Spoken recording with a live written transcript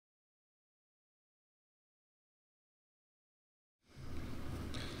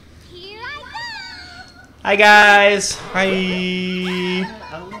Hi guys! Hi!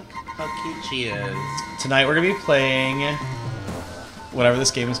 Oh, look how cute she is. Tonight we're gonna be playing whatever this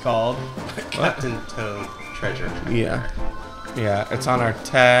game is called. Captain Toad Treasure. Yeah. Yeah, it's on our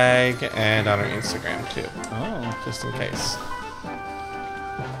tag and on our Instagram too. Oh. Just in case.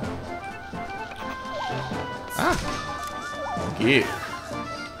 Ah! Yeah.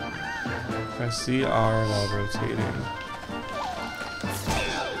 Press CR while rotating.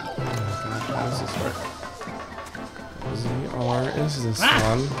 How does this work? ZR is this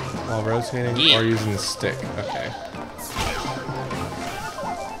one while rotating or using the stick. Okay.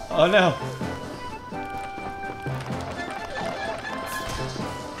 Oh no.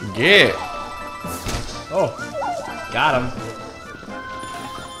 Get! Oh. Got him.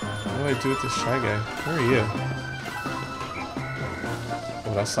 What do I do with this shy guy? Where are you?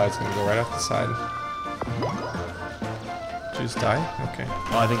 Oh, that slide's gonna go right off the side. Did you just die? Okay.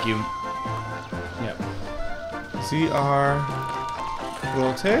 Oh, I think you... Yep. ZR.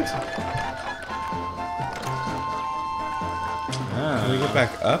 Rotate. Can we get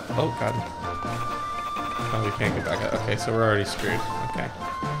back up? Oh, God. Oh, we can't get back up. Okay, so we're already screwed. Okay.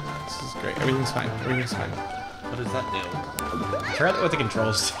 This is great. Everything's fine. Everything's fine. What does that do? I forgot what the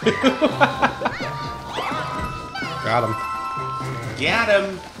controls do. Got him. Get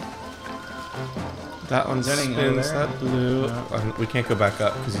him! That one Is anything spins. over there? That blue. No. We can't go back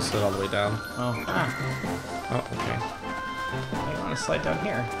up because you slid all the way down. Oh. Ah. Oh, okay. I want to slide down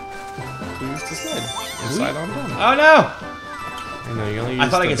here. Use the slide. And slide on down. Oh no! I know, you only I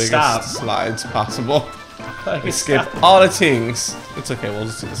use thought I the could biggest stop. slides possible. I We skip all the things. It's okay, we'll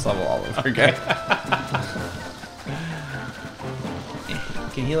just do this level all over again.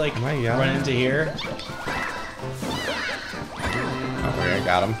 Can he like Am I yelling? run into here? Oh, wait, I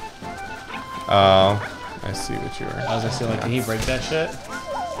got him. Oh, I see what you were. I was gonna say, like, can he break that shit?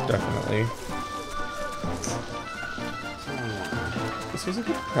 Definitely. This was a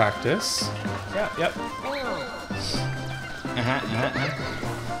good practice. Yep, yep.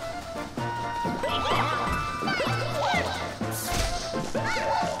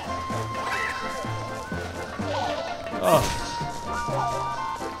 Oh.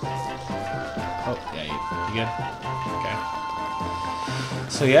 Oh, yeah, you good? Okay.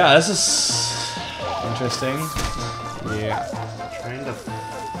 So yeah, this is interesting. Yeah. Trying to...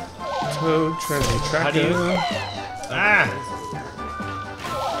 Toad treasure tracker. How do you... Ah!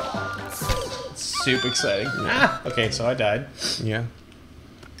 Super exciting. Ah! Okay, so I died. Yeah.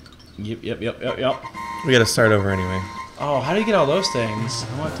 Yep. We gotta start over anyway. Oh, how do you get all those things?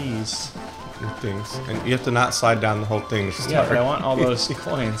 I want these. Good things. And you have to not slide down the whole thing to Yeah, start. but I want all those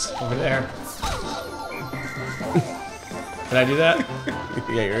coins over there. Did I do that?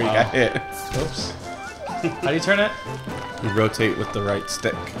 Yeah, you already got hit. Oops. How do you turn it? You rotate with the right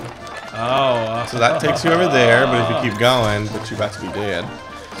stick. Oh. So that takes you over there, but if you keep going, but you're about to be dead.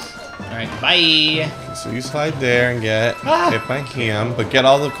 Alright, bye! So you slide there and get hit by him, but get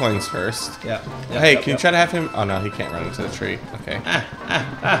all the coins first. Yeah. Hey, can you try to have him? Oh no, he can't run into the tree. Okay.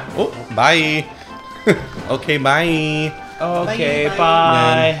 Oh, bye. Okay, bye. Okay, Bye.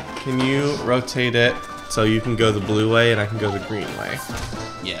 bye. Then can you rotate it so you can go the blue way and I can go the green way?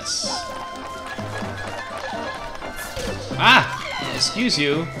 Yes. Ah! Excuse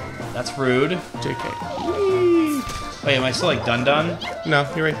you. That's rude. JK. Wait, am I still like done? No,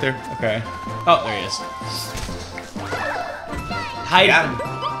 you're right there. Okay. Oh, there he is. Hi.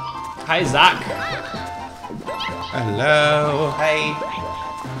 Hi, Zach. Hello. Hey.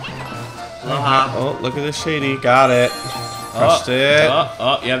 Aloha. Oh, look at this shady. Got it. Crushed it.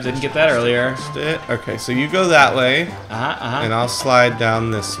 Oh, yeah, didn't get that earlier. Crushed it. Okay, so you go that way, and I'll slide down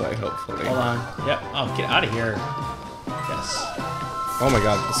this way, hopefully. Hold on. Yep. Oh, get out of here. Yes. Oh my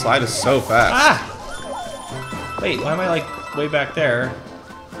god, the slide is so fast. Ah! Wait, why am I like way back there?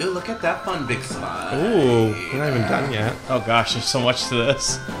 Ooh, look at that fun big slide. Ooh, we're not even done yet. Oh gosh, there's so much to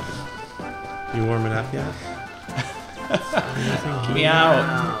this. You warming up yet? Get me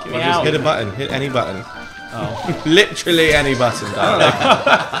out. Get me Or just out. hit a button. Hit any button. Oh. Literally any button, darling.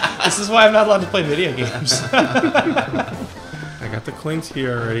 This is why I'm not allowed to play video games. I got the coins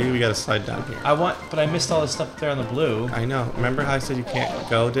here already. We gotta slide down here. but I missed all this stuff there on the blue. I know. Remember how I said you can't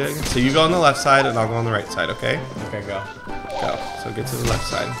go dig? So you go on the left side and I'll go on the right side, okay? Okay, go. Go. So get to the left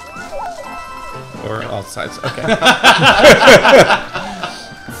side. Or all sides. Okay.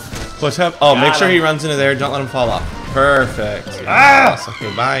 What's up? Oh, make sure he runs into there. Don't let him fall off. Perfect. Yes.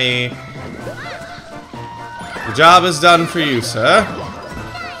 Okay, bye. The job is done for you, sir.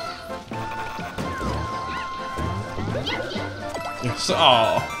 So,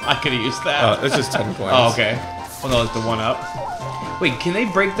 oh, I could have used that. Oh, it's just 10 coins. Oh, okay. Well, no, like the one up. Wait, can they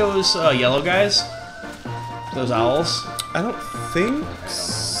break those yellow guys? Those owls? I don't think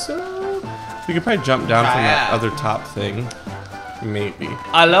so. We could probably jump down from that other top thing. Maybe.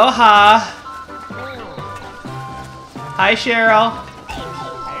 Aloha! Hi, Cheryl.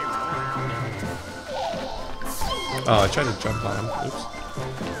 Oh, I tried to jump on him. Oops.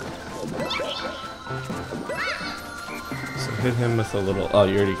 So hit him with a little... Oh,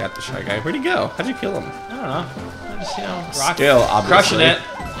 you already got the Shy Guy. Where'd he go? How'd you kill him? I don't know. I just, you know, rock. Skill, obviously. Crushing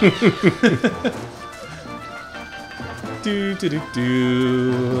it. Do do do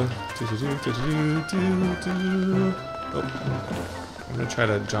do do do do do do do. Oh, I'm gonna try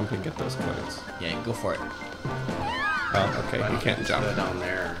to jump and get those coins. Yeah, go for it. Oh, okay, you can't jump. Go down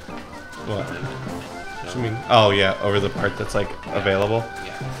there. What? What do you mean? Oh yeah, over the part that's like available.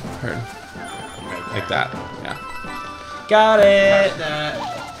 Yeah. Heard. Right Like that. Yeah. Got it. that.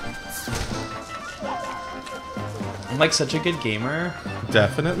 I'm like such a good gamer.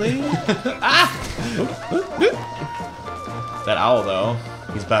 Definitely. That owl, though,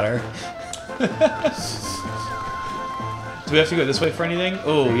 he's better. Do we have to go this way for anything?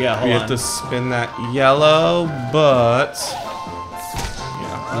 Oh, yeah, hold We on. have to spin that yellow, but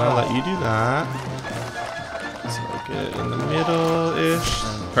yeah, I'm gonna let you do that. So get it in the middle-ish.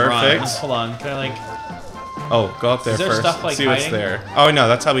 Perfect. Run. Hold on, can I like... Oh, go up there Is there first. stuff, like, See what's hiding? there. Oh no,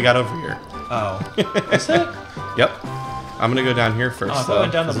 that's how we got over here. Oh. Is it? Yep. I'm gonna go down here first. Oh, I thought we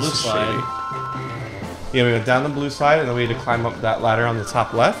went down the 'cause blue this is slide. shady. Yeah, we went down the blue slide, and then we had to climb up that ladder on the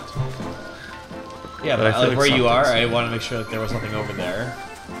top left. Yeah, But but I feel like like where you are, something's- I want to make sure that there was something over there.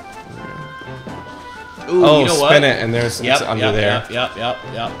 Oh, Ooh, you know what? spin it, and there's Yep, it's under yep, there.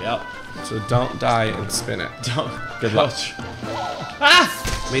 Yep. So don't die and spin it. Don't. Good luck. Ouch.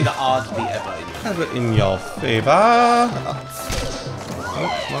 Ah! May the odds be ever in your Have it in your favor.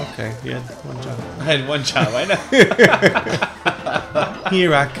 Oh, okay. You had one job. I had one job, I know.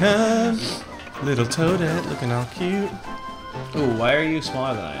 Here I come, little toadette, looking all cute. Ooh, why are you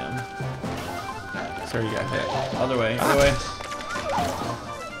smaller than I am? Sorry, you got hit. Other way, other way.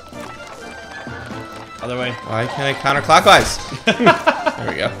 Other way. Why can't I counterclockwise? There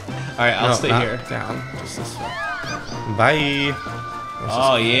we go. Alright, I'll No, stay not here. down. Just this way. Bye.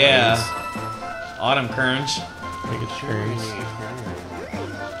 Oh, yeah. Autumn Crunch. Make it Is turns.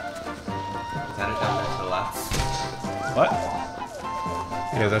 that it down there to the left? What?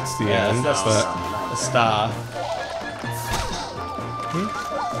 Yeah, that's the Yeah, end. that's but the star.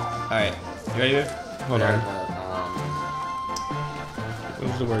 Alright, you ready, babe? hold There, on. the, What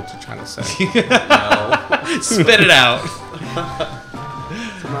was the words you're trying to say? no. Spit it out.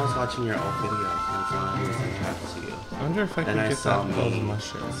 Someone was watching your old video and someone was in chat to you. I wonder if I can And I get saw that golden me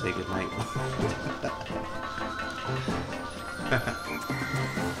mushroom. say goodnight.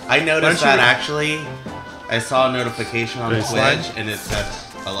 I noticed that actually. I saw a notification on Did it slide? Twitch and it said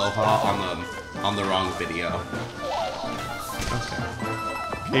aloha on the wrong video.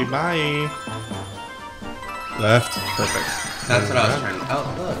 Okay, bye. Left. Perfect. That's what I was trying to.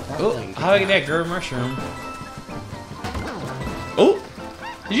 Oh, look. That Oh, thing. how do I get that grove mushroom? Oh!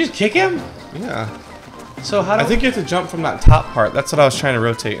 Did you just kick him? Yeah. So how do I think you have to jump from that top part. That's what I was trying to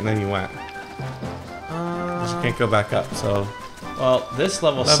rotate, and then you went. You can't go back up, so... well, this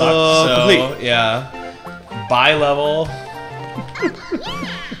level Level sucks, so complete. yeah. Bye level.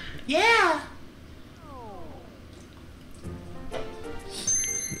 Yeah.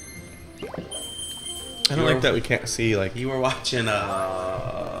 I don't like that we can't see, like... You were watching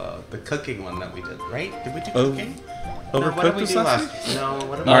the cooking one that we did, right? Did we do Oh, cooking? Overcooked what did we this do last last? week? No,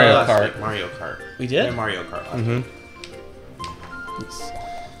 what did we Mario do last Kart. week? Mario Kart. We did? Yeah, Mario Kart last Mm-hmm.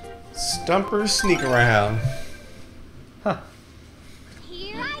 week. Stumpers sneak around. Huh.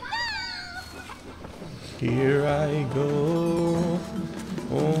 Here I go.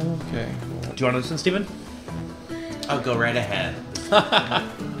 Okay. Do you want to listen, Steven? Oh, go right ahead.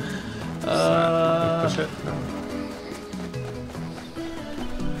 Push it. No.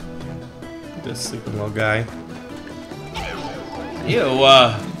 This sleeping little guy. Ew,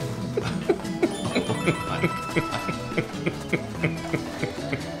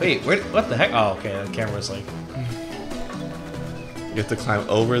 wait, what the heck? Oh, okay, the camera's like... You have to climb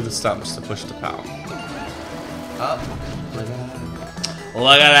over the stumps to push the POW. Up. Look at that.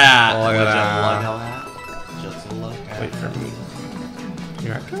 Look at that! Look at that. Just look at Wait for me.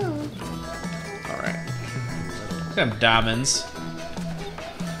 Here I go. Alright. Look at them diamonds.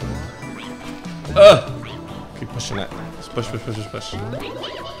 Ugh! Keep pushing it. Just push. Here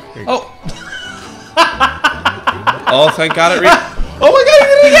you go. Oh! Oh, thank God it Oh my god, he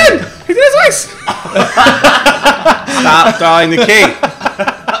did it again! He did it twice! Stop drawing the key!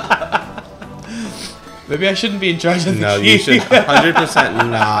 Maybe I shouldn't be in charge of the No, key. you should 100%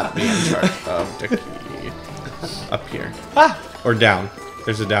 not be in charge of the key. Ah! Or down.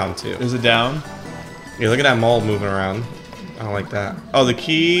 There's a down too. There's a down. Yeah, look at that mole moving around. I don't like that. Oh, the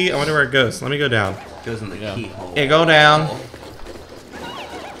key. I wonder where it goes. Let me go down. It goes in the keyhole. Yeah, go down.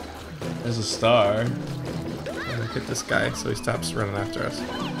 There's a star. Look at this guy, so he stops running after us.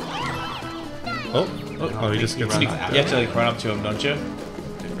 Oh, he just gets. You have to like run up to him, don't you?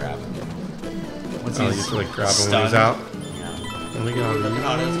 To grab him. Once Oh, you he's have to like grab him when he's stunned. out. Yeah. Let me get on Look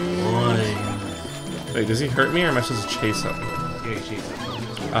at his boy. Wait, does he hurt me or am I supposed to chase him? Yeah, he chases him.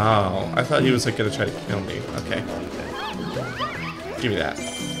 Oh, I thought he was like gonna try to kill me. Okay. Give me that.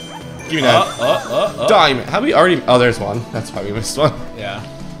 Give me that. Diamond. How we already? Oh, there's one. That's why we missed one. Yeah.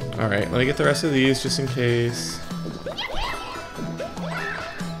 All right, let me get the rest of these just in case.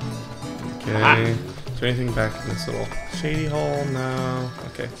 Okay. Is there anything back in this little shady hole? No.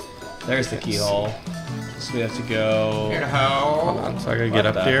 Okay. There's the keyhole. So we have to go. Hold on. So I gotta get What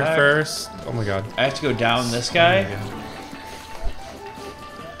up the here heck? first. Oh my god. I have to go down this guy.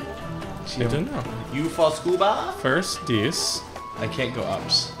 I don't know. You fall scuba? First, these. I can't go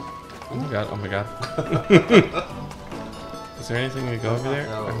ups. Oh my god. Oh my god. Is there anything to go over there?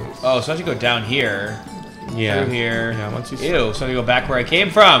 Oh, so I have to go down here. Yeah. Through here. Yeah. Once you. Ew, so I have to go back where I came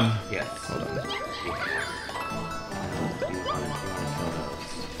from. Yes. Hold on.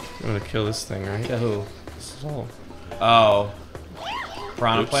 I'm gonna kill this thing, right? To who? So, Oh.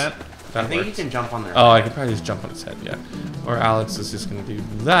 Piranha Oops. plant? I that think you works. can jump on there. Oh, I could probably just jump on his head, yeah. Or Alex is just gonna do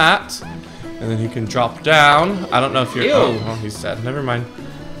that, and then he can drop down. I don't know if you're. Ew. Oh, he's dead. Never mind.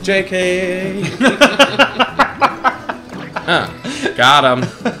 JK. Got him.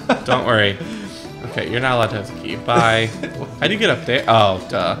 Don't worry. Okay, you're not allowed to have the key. Bye. How do you get up there? Oh,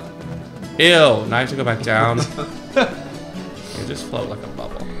 duh. Ew. Now I have to go back down. You just float like a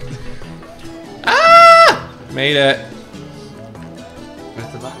bubble. Ah! Made it.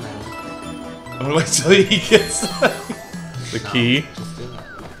 Where's the button now? I'm gonna wait till he gets. The key. Just do it.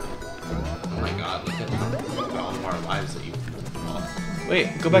 Oh my god, look at all of our lives that you've lost. Wait,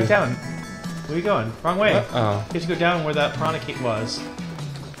 go back down. Where are you going? Wrong way. Oh. You have to go down where that piranha key was.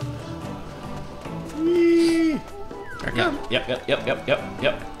 Back up.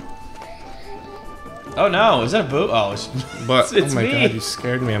 Yep. Oh no, is that a boot? Oh, But it's oh my me. god, you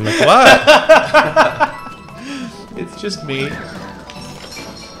scared me. I'm like, what? It's just me.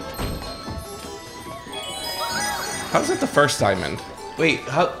 How's that the first diamond? Wait,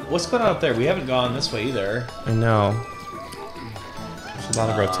 what's going on up there? We haven't gone this way either. I know. There's a lot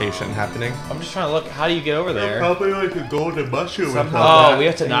of rotation happening. I'm just trying to look. How do you get over there? Probably like a golden mushroom. Oh, we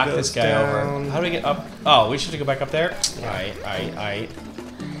have to Thing knock goes this guy down. over. How do we get up? Oh, we should go back up there? Alright.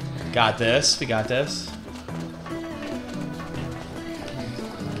 Got this. We got this.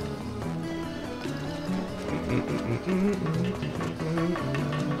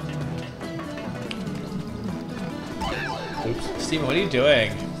 Oops. Steven, what are you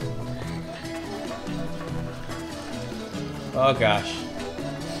doing? Oh gosh.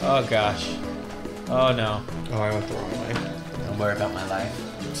 Oh gosh. Oh no. Oh, I went the wrong way. Don't worry about my life.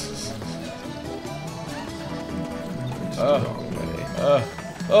 Wrong way.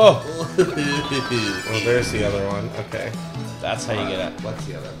 Oh! Well, there's the other one. Okay. That's how you get it. What's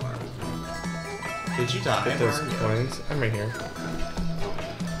the other one? Did you die? Get those Or- coins. I'm right here.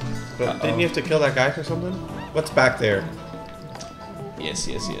 But didn't you have to kill that guy for something? What's back there? Yes.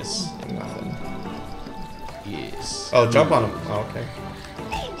 Nothing. Yes. Oh, jump on him. Oh, okay.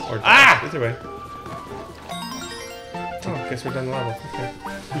 Or Ah! Either way. Oh, guess we're done the level. Okay.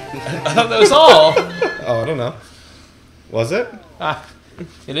 I thought that was all! Oh, I don't know. Was it? Ah,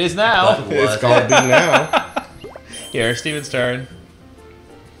 it is now. What? It's gonna be now. Here, Steven's turn.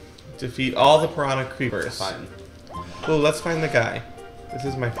 Defeat all the piranha creepers. Fine. Oh, let's find the guy. This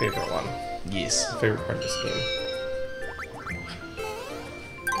is my favorite one. Yes. Favorite part of this game.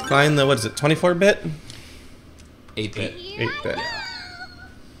 Find the, what is it, 24-bit? 8-bit. 8-bit.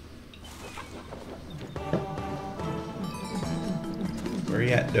 Where you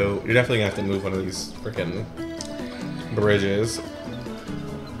at, though? You're definitely gonna have to move one of these freaking bridges.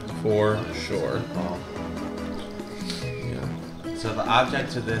 For sure. Yeah. So the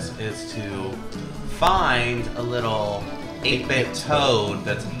object to this is to find a little 8-bit toad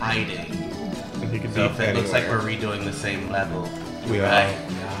that's hiding. And he could So be if it looks like we're anywhere. redoing the same level. We are. Right.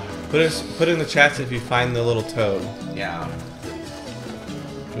 Put in the chats if you find the little toad. Yeah.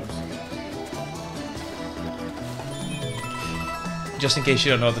 Oops. Just in case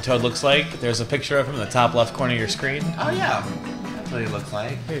you don't know what the toad looks like, there's a picture of him in the top left corner of your screen. Oh yeah. That's what he looks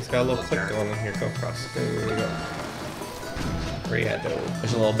like. Hey, he's got a little click going on here. Go across. There we go. Where you at, though?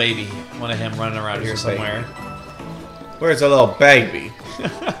 There's a little baby. One of him running around There's here a baby. somewhere. Where's the little baby?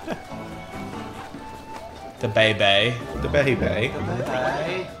 The Bay Bay. The Bay Bay.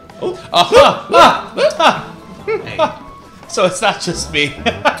 Bye. Oh, Hey, So it's not just me.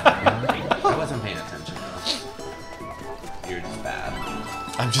 I wasn't paying attention. You're just bad.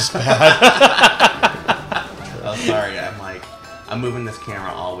 I'm just bad. Oh, sorry. I'm moving this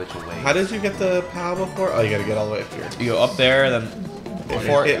camera all which way. how did you get the POW before? Oh, you gotta get all the way up here. You go up there, then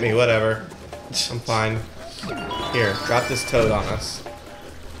before Hit me, whatever. I'm fine. Here, drop this toad on us.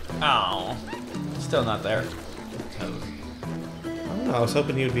 Oh, still not there. I don't know, I was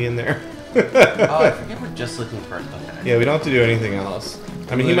hoping you'd be in there. Oh, I forget we're just looking for. Okay. Yeah, we don't have to do anything else.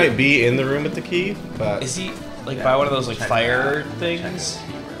 I mean, he might be in the room with the key, but Is he like by one of those like Check fire it out. things? Check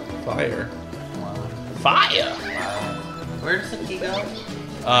it. fire. Fire. Where does the key go?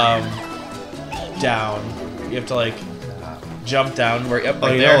 Down. You have to like jump down. Where? Yep. Oh,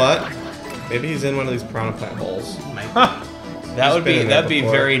 Right you there. know what? Maybe he's in one of these piranha plant holes. Might be. Huh. That He's would been be in there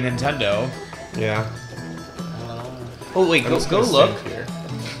before. very Nintendo. Yeah. Oh wait, I'm go just gonna look. stand here.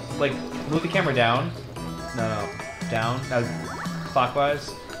 Like move the camera down. No, down. Now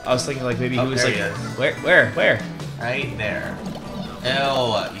clockwise. I was thinking like maybe Oh, he was there like he is. where? Right there. Ew,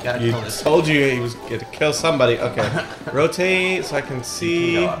 you gotta You kill this. told you he was going to kill somebody. Okay. Rotate so I can You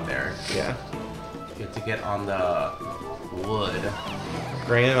see. can go up there. Yeah. You have to get on the wood.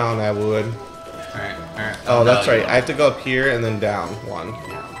 Graining on that wood. Alright, alright. Oh, that's no, right. you I have to go up here and then down one. Yep.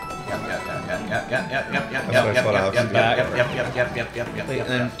 That's what I thought I was doing. Wait, and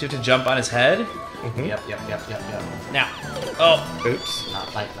then do you have to jump on his head? Mhm. Yep. Now. Oh. Oops.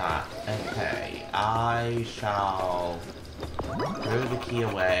 Not like that. Okay, I shall throw the key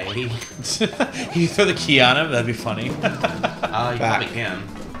away. Can you throw the key on him? That'd be funny. You Back. probably can.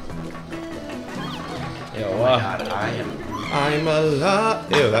 Yo, Oh my god, I am. I'm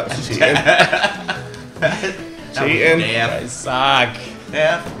alive. Ew, that was cheating. Cheating. I suck.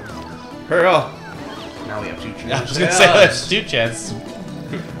 F. Hurrah. Now we have two I chances. was gonna say there's two chances.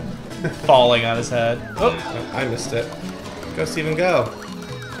 Falling on his head. Oh. I missed it. Go, Steven, go.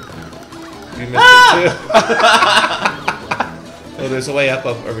 You missed it too. Oh, there's a way up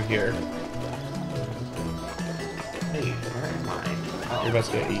over here. Hey, where am I? You're about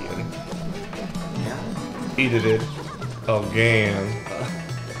to get eaten. Yeah. Eated it. Again.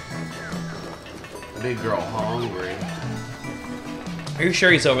 Big girl hungry. Are you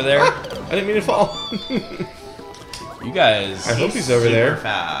sure he's over there? I didn't mean to fall. You guys. I hope he's over super there.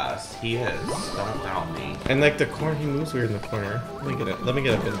 fast. He is. Don't doubt me. And like the corner, he moves weird in the corner. Let me get it. Let me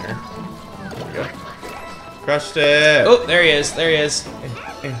get up in there. There we go. Crushed it. Oh, there he is. There he is.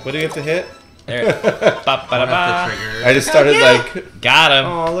 Hey, what do you have to hit? There. Ba, ba, da, One of the ba. triggers. I just started like. Got him.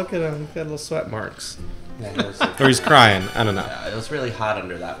 Oh, look at him. He's got little sweat marks. Yeah, it was, Or he's crying. I don't know. yeah, it was really hot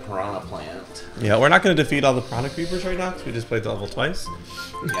under that piranha plant. Yeah, we're not going to defeat all the piranha creepers right now because we just played the level twice.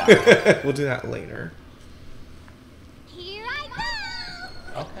 Yeah. We'll do that later. Here I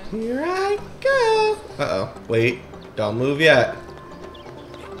go! Okay. Here I go. Uh-oh. Wait. Don't move yet.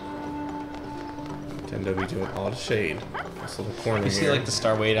 Nintendo be doing all the shade. This little corner You see here. like the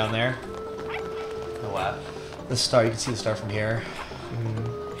star way down there? The what? The star. You can see the star from here.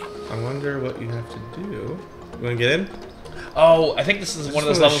 I wonder what you have to do. You want to get in? Oh, I think this is one of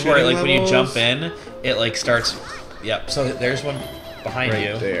those one of the levels where shooting like when you jump levels? in, it like starts. Yep. So there's one behind Right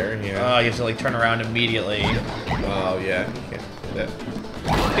you. there, Oh, yeah. you have to like turn around immediately. Oh, yeah. You can't hit it.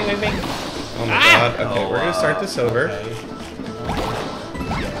 Bing, bing, bing. Oh my Ah! god. Okay, we're going to start this over. Okay.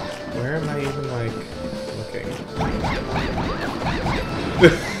 Where am I even, like, looking?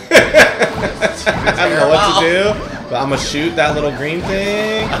 I don't know what to do, but I'm gonna shoot that little green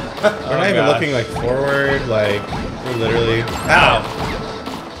thing. We're not even gosh. looking, like, forward, like, we're literally... Ow!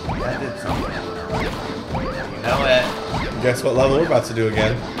 That did something. You know it. Guess what level we're about to do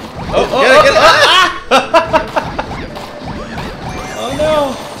again? Oh, Get it! Oh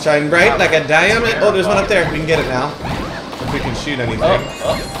no! Shine bright like a diamond. Oh, there's one up there. We can get it now. If we can shoot anything.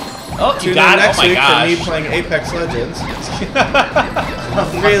 Oh, you Tune got in it! next Oh my week for me gosh! playing Apex Legends.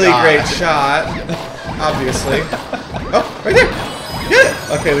 Really great shot. Obviously. Oh, right there. Get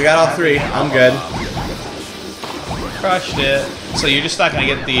it. Okay, we got all three. I'm good. Crushed it. So you're just not gonna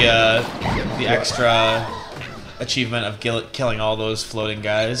get the extra achievement of killing all those floating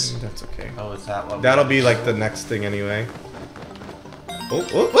guys. That's okay. Oh, is that what? That'll be like the next thing anyway. Oh,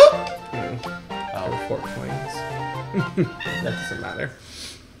 oh, oh. Oh, 4 points. That doesn't matter.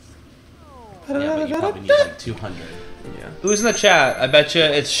 yeah, but you probably need like 200. Yeah. Who's in the chat? I bet you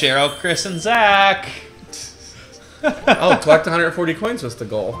it's Cheryl, Chris, and Zach. Oh, collect 140 coins was the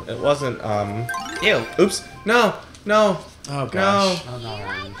goal. It wasn't, Ew. Oops. No. Oh gosh. Oh no.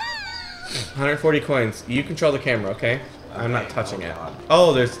 140 coins. You control the camera, okay? I'm not touching it.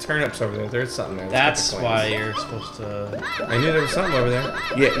 Oh, there's turnips over there. There's something there. That's why you're supposed to. I knew there was something over there.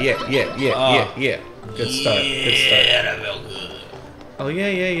 Yeah. Good start. Good start. Yeah, that felt good. Oh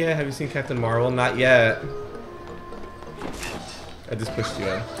yeah. Have you seen Captain Marvel? Not yet. I just pushed you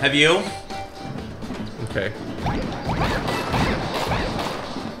in. Have you? Okay.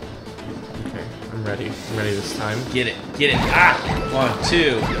 Okay, I'm ready. I'm ready this time. Get it. Ah! 1,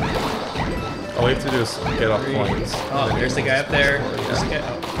 2. All we have to do is get off coins. Oh, there's the guy up there. Yeah. There's the guy.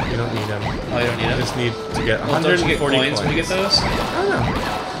 Oh, You don't need them. you don't need You him? just need to get Well, don't you get 140 coins when you get those? I don't know.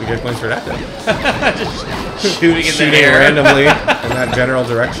 We get coins for that then. Just shooting in Shooting the air. randomly in that general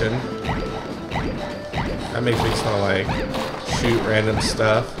direction. That makes me just want to like shoot random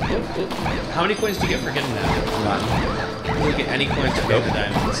stuff. How many coins do you get for getting that? None. You don't get any coins to pay the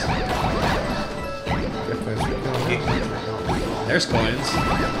diamonds. Get coins for killing it. There's coins.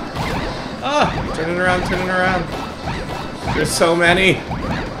 Ah! Turning around. There's so many.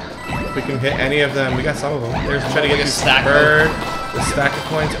 If we can hit any of them, we got some of them. There's trying to get a this stack bird, the stack of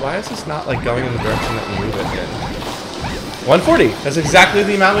coins. Why is this not like going in the direction that we move it in? 140. That's exactly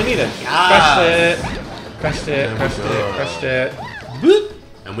the amount we needed. Crushed it. Boop.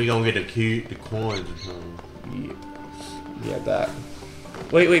 And we gonna get the coins. Yeah, that.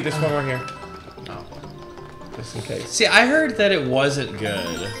 Wait, there's one more here. Oh. Just in case. See, I heard that it wasn't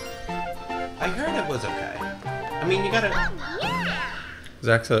good. I heard it was okay. I mean, you gotta.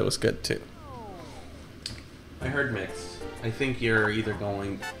 Zach said it was good too. I heard mixed. I think you're either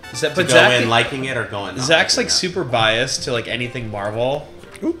going Is that, to but go Zach, in liking it or going. not Zach's liking like super biased to like anything Marvel.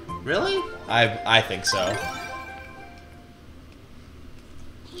 it. Really? I think so.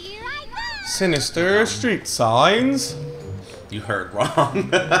 Here I go. Sinister street signs. You heard wrong.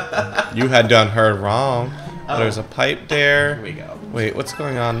 You had done heard wrong. Oh. There's a pipe there. Here we go. Wait, what's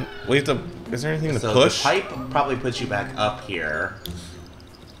going on? We have to. Is there anything to So push? the pipe probably puts you back up here.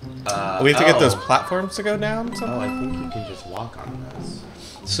 We have to get those oh. platforms to go down. Oh, Somehow? I think you can just walk on this.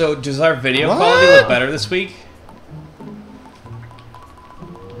 So does our video What? quality look better this week?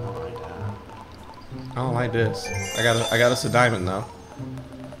 Oh my god. I don't like this. I got us a diamond though.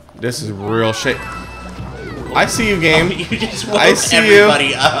 This is real shit. I see you, game. You just woke I see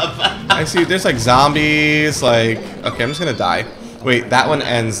everybody up. I see. There's like zombies. Like, okay, I'm just gonna die. Wait, that one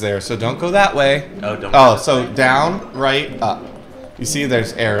ends there, so don't go that way. Oh, don't. Oh, so down, right, up. You see,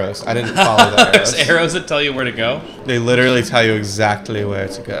 there's arrows. I didn't follow the arrows. There's arrows that tell you where to go. They literally tell you exactly where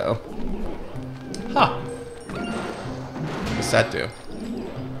to go. Huh. What's that do?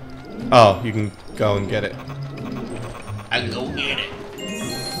 Oh, you can go and get it. I can go get it.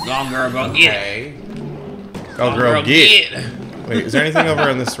 Go girl, go get it. Okay. Go, girl, get. it. Wait, is there anything over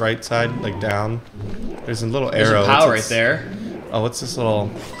on this right side, like down? There's a little There's arrow. a power right What's this- there. Oh, what's this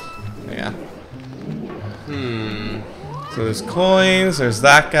little? Yeah. Hmm. So there's coins. There's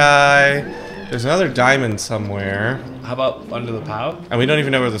that guy. There's another diamond somewhere, How about under the pow? and we don't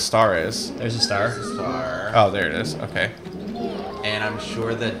even know where the star is. There's a star. Star. Oh, there it is. Okay. And I'm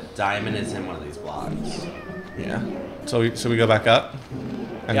sure the diamond is in one of these blocks. Yeah. So we go back up,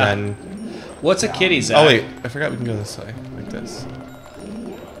 and Yeah. then. What's a kitty, Zach? Oh wait, I forgot we can go this way, like this.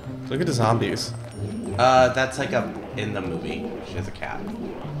 Look at the zombies. That's like in the movie. She has a cat.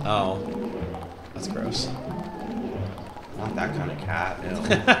 Oh. That's gross. Not that kind of cat. Ew.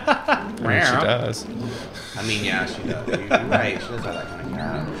 I mean, she does. I mean, yeah, she does. You're right. She does have that kind of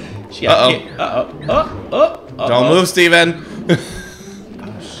cat. She got Uh-oh. kit- Uh-oh. Don't move, Steven.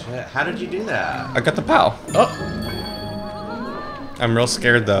 Oh shit! How did you do that? I got the POW. Oh. I'm real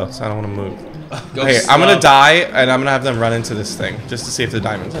scared though, so I don't want to move. Go Hey, I'm gonna slow. die, and I'm gonna have them run into this thing just to see if the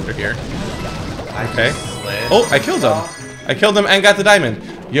diamond's under here. I Okay. just slid. Oh, I killed him. I killed him and got the diamond.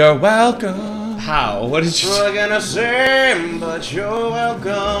 You're welcome. How? What did you do? We're gonna sing, but you're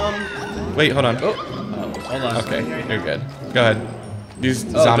welcome. Wait, hold on. Oh, hold on. Okay, you're good. Go ahead. These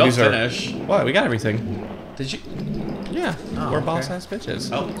Oh, zombies don't are. finish. What? We got everything. Did you? Yeah, Oh, we're okay. boss ass bitches.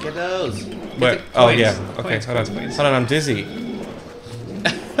 Oh, get those. Wait, the oh coins. yeah. Coins, Okay, hold on. coins. Hold on, I'm dizzy.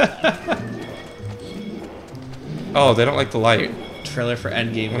 Oh, they don't like the light. Trailer for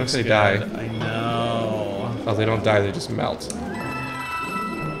Endgame. What if looks they good. die? I know. Oh, they don't die. They just melt.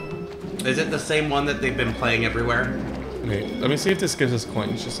 Is it the same one that they've been playing everywhere? Wait, let me see if this gives us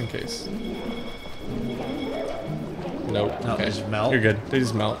coins, just in case. Nope. No, okay. they just melt? You're good. They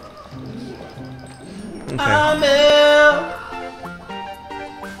just melt. Okay. I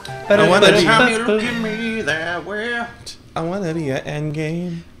wanna be. Time you look at me that way. I wanna be an end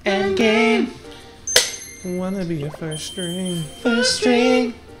game. Endgame. Wanna be a first string. First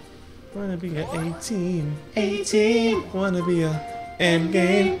string. Wanna be a 18. 18. Wanna be a end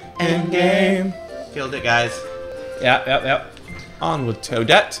game. End game. Killed it, guys. Yep. On with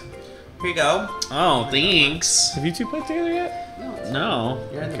Toadette. Here you go. Oh, thanks. Have you two played together yet? No.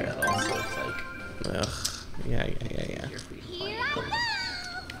 You're in the middle, so it's like Ugh. Yeah. you're free. Here I go.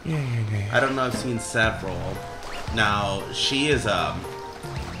 Yeah. I don't know. I've seen several. Now she's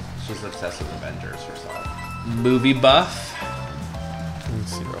obsessed with Avengers herself. Movie buff. Let me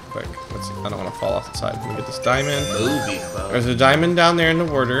see real quick. Let's see. I don't want to fall off the side. Let me get this diamond. Movie club. There's a diamond down there in the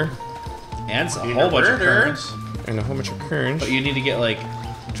water. And a You whole know bunch of murders. currents. And a whole bunch of currents. But you need to get like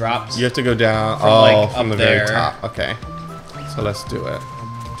drops. You have to go down. From, Oh, like, from up the very there. top. Okay. So let's do it.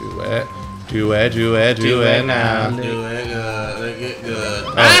 Do it now. now. Do it good. Make it good.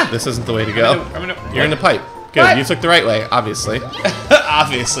 Oh, this isn't the way to go. You're in the pipe. Good. What? You took the right way, obviously.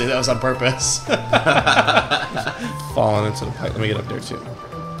 Obviously, that was on purpose. Falling into the pipe. Let me get up there too.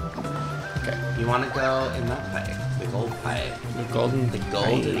 Okay. You want to go in that pipe, the gold pipe, The golden. the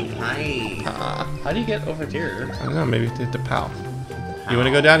golden pipe. How do you get over here? I don't know. Maybe to hit the POW. You want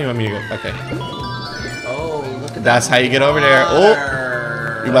to go down? You want me to go? Okay. Oh, look at That's that how you get over there. Oh,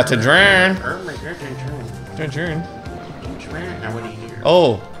 water. you about to drown. Oh my god, Drown. Now what do you do?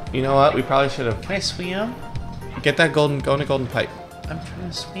 Oh, you know what? We probably should have. Can I swim? Get that golden. Go in the golden pipe. I'm trying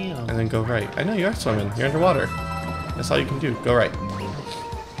to swim. And then go right. I know you are swimming. You're underwater. That's all you can do. Go right.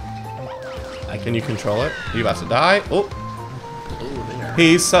 Can you control it? Are you about to die? Oh, Oh, there.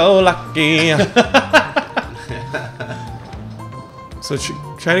 he's so lucky. So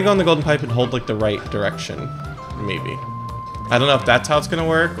try to go in the golden pipe and hold like the right direction. Maybe. I don't know if that's how it's gonna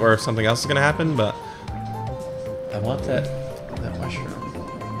work or if something else is gonna happen, but I want that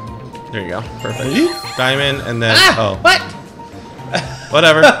mushroom. there you go. Perfect. Diamond and then What?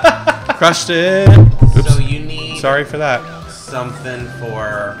 whatever. Crushed it. Oops. So you need Sorry for that. something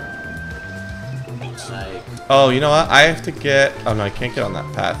for like Oh, you know what? I have to get... Oh, no, I can't get on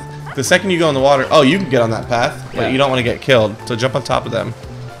that path. The second you go in the water... Oh, you can get on that path, but Yeah. you don't want to get killed. So jump on top of them.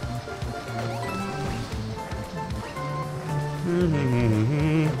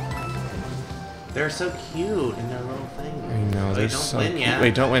 they're so cute in their little thing. I know, Oh, they're you don't so win cute. yet.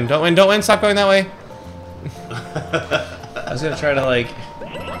 Wait, don't win. Stop going that way. I was gonna try to like. Do it.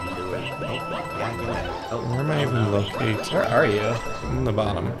 Oh, yeah, do it. Oh, Where am I even located? Where are you? In the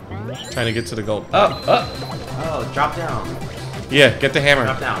bottom. Trying to get to the gold. oh, drop down. Yeah, get the hammer.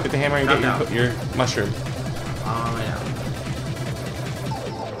 Drop down. Get the hammer and Drop get down. your mushroom. Oh yeah.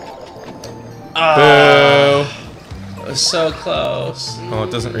 Boo! It was so close. Oh,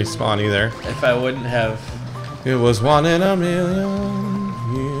 it doesn't respawn either. If I wouldn't have. It was 1 in a million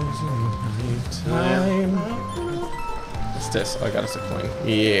years in a lifetime. What's this? Oh, I got us a coin.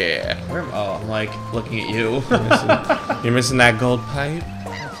 Yeah. Where am, oh, I'm like looking at you. You're missing that gold pipe.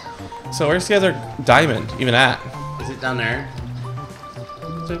 So where's the other diamond even at? Is it down there?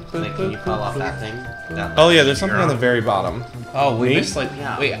 Like, can you fall off that thing? Oh yeah, there's something on the very bottom. Oh, we Me? missed like.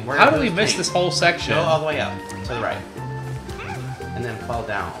 Yeah, Wait, where how are did we those miss things? this whole section? Go all the way up to the right, and then fall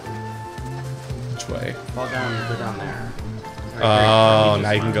down. Which way? Fall down and go down there. Oh,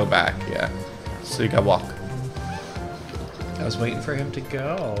 now you can go back. Yeah. So you gotta walk. I was waiting for him to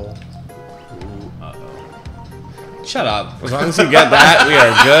go. Uh-oh. Shut up. As long as you get that, we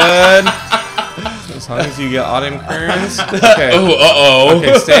are good. As long as you get all them currents. Okay. uh-oh.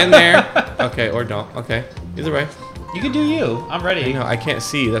 Okay, stand there. Okay, or don't. Okay. Either way. You can do you. I'm I ready. know, I can't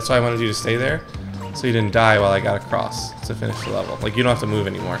see. That's why I wanted you to stay there. So you didn't die while I got across to finish the level. Like, you don't have to move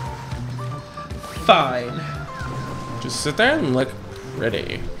anymore. Fine. Just sit there and look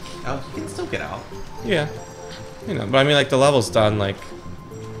pretty. Oh, you can still get out. Yeah. You know, but I mean, like, the level's done, like...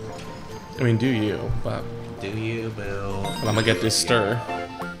 I mean, do you, but... Do you, Bill? But I'm gonna get this stir.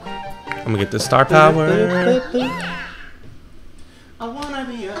 I'm gonna get this star power. I wanna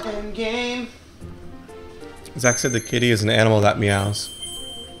be your end game. Zach said the kitty is an animal that meows.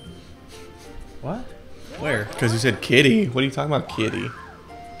 What? Where? Because you said kitty. What are you talking about, kitty?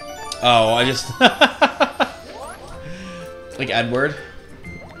 Oh, I just. Like Edward?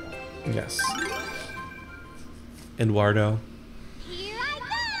 Yes. Eduardo. Here I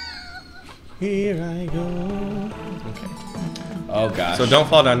go. Here I go. Okay. Oh, gosh. So don't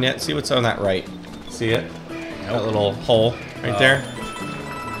fall down yet. See what's on that right. See it? That little hole right there.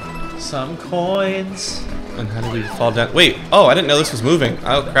 Some coins. And how do we fall down? Wait. Oh, I didn't know this was moving.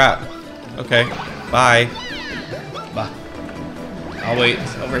 Oh, crap. Okay. Bye. Bah. I'll wait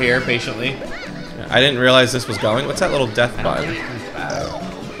over here patiently. I didn't realize this was going. What's that little death button?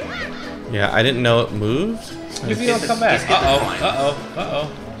 Yeah, I didn't know it moved. So If you don't come back. Just get the Uh-oh. coin. Uh-oh.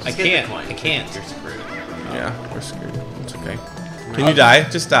 Uh-oh. I Just get the can't. coin. I can't. You're screwed. yeah, we're screwed. It's okay. Can you die?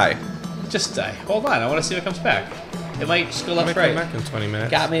 Just die. Just die. Hold on. I want to see what comes back. It might just go I left, might right. come back in 20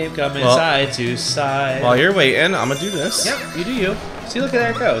 minutes. Got me coming Well, side to side. While you're waiting, I'm gonna do this. Yep, you do you. See, look at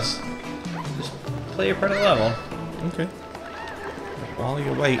there it goes. Just play your part of the level. Okay. While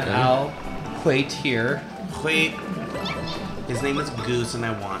you're waiting. And I'll wait here. Wait. His name is Goose, and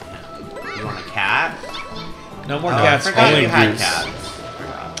I want him. You want a cat? No more Oh, cats. I forgot only you had Goose.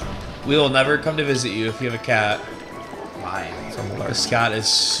 cats. We will never come to visit you if you have a cat. Why? I'm allergic. Because Scott is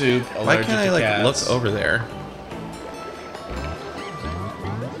soup Why allergic can't I to like cats. look over there?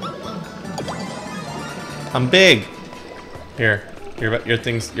 I'm big. Here, your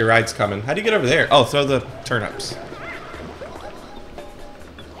things, your ride's coming. How do you get over there? Oh, throw the turnips.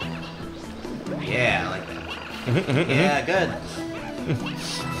 Yeah, I like that. Yeah, good.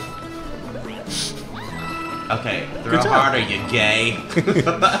 Okay, throw Good job. harder, you gay.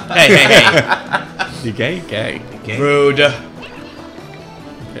 Hey, hey, hey. You gay? Gay. Gay? Rude. Okay.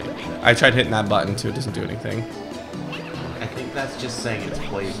 I tried hitting that button too. It doesn't do anything. I think that's just saying it's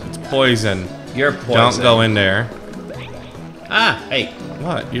poison. Poison. You're poison. Don't go in there. Ah, hey.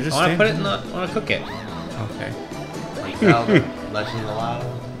 What? You're I just. want to put it standing- in the. I want to cook it. Okay. Like Zelda, Legend of the Wild.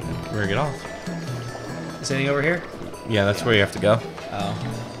 Where get off? Is anything over here? Yeah, that's where you have to go.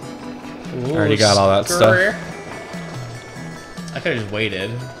 Oh. I already got all that stuff. I could have just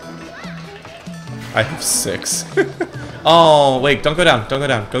waited. I have 6. Oh, wait, don't go down. Don't go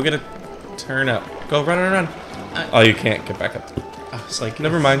down. Go get a turnip. Go run, run, run. Oh, you can't get back up. I was like,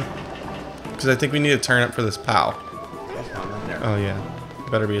 Never mind. Because I think we need a turnip for this POW. That's one in there. Oh, yeah.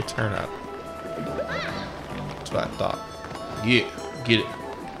 Better be a turnip. That's what I thought. Yeah, get it.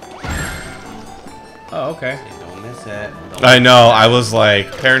 Oh, okay. Yeah, don't miss it. Don't I know. I was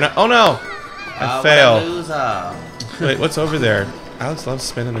like, paranoid. Oh, no. I What a failed. loser. Wait, what's over there? Alex loves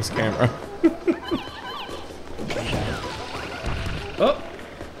spinning this camera. Oh,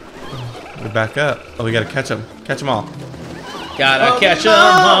 We back up. Oh, we gotta catch them. Catch them all. gotta Oh, catch no. 'em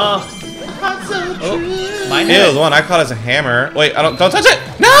all. That's so Oh, true. mine Ew, hit. the one I caught is a hammer. Wait, don't touch it!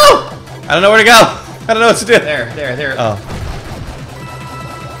 No! I don't know where to go. I don't know what to do. There. Oh.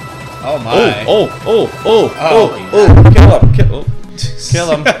 Oh my. Oh, Oh, kill him.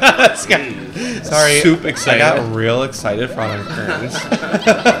 Kill him. Scott, Sorry. Soup I excited. got real excited for our turns.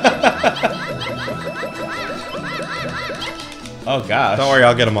 Oh gosh. Don't worry,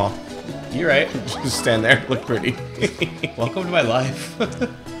 I'll get them all. You're right. Just stand there, look pretty. Welcome to my life.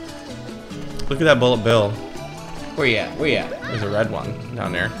 Look at that bullet bill. Where you at? Where you at? There's a red one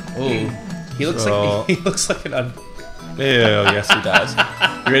down there. Ooh. He looks So- like he looks like an un. Ew, yes he does.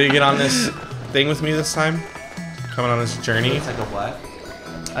 You ready to get on this thing with me this time? Coming on this journey? It's like a what?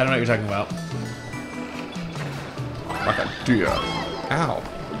 I don't know what you're talking about. Like a deer. Ow.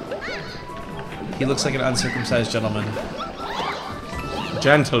 He looks like an uncircumcised gentleman.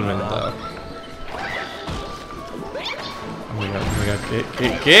 Gentleman, though. Oh my god,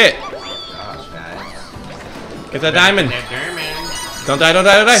 get! Gosh, guys. Get that diamond! They're German. Don't die, don't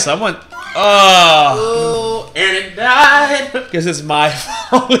die, don't die! Someone. Oh. Oh, and it died. Because it's my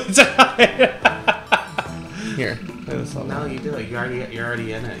fault. We died. Here, play this level. No, you do it. You're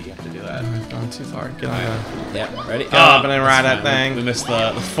already in it. You have to do it. I've gone too far. Get on the... Yeah. Ready? Get up and then ride that's that fine. thing. We missed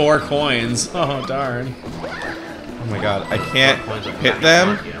the 4 coins. Oh darn. Oh my god, I can't hit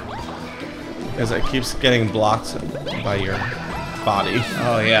them because it keeps getting blocked by your body.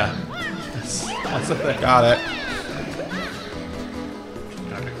 Oh yeah. That's the thing. Got it.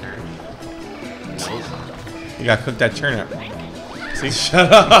 You gotta cook that turnip. See?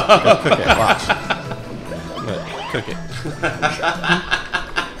 Shut up! Cook it, watch. But cook it.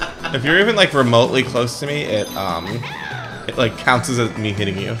 If you're even like remotely close to me, it like counts as me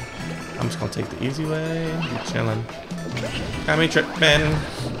hitting you. I'm just gonna take the easy way. I'm chilling. Got me tripping.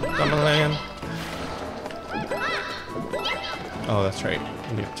 Stumbling. Oh, that's right.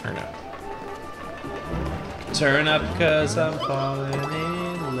 I need to turn it. Turn up cause I'm falling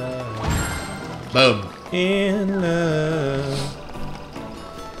in love. Boom. In love.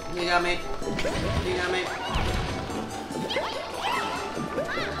 You got me. You got me.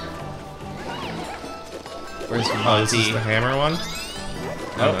 Where's Oh, this is Monty? the hammer one?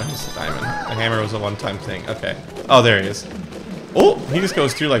 Oh, Nope. no, it's the diamond. The hammer was a one-time thing. Okay. Oh, there he is. Oh, he just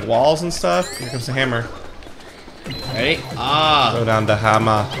goes through like walls and stuff. Here comes the hammer. Ready? Ah. Go down the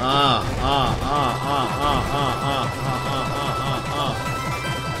hammer.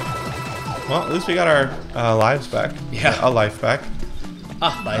 Well, at least we got our lives back. Yeah. A life back.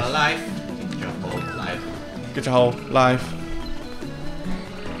 Ah, life. Life. Your whole life. Get your whole life.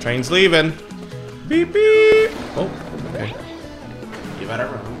 Train's leaving. Beep beep. Oh, okay. You better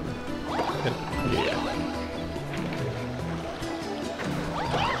run. Yeah.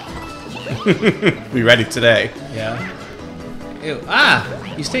 Be ready today. Yeah. Ew. Ah!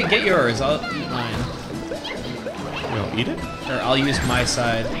 You stay. Get yours. I'll eat mine. You don't eat it? Or I'll use my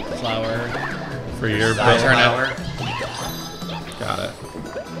side flour. For your Side bill? Turn it. flour. Got it.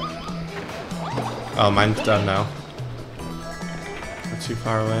 Oh, mine's done now. Not too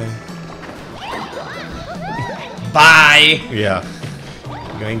far away. Bye! Yeah.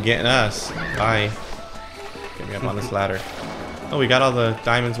 You ain't getting us. Bye. Get me up on this ladder. Oh, we got all the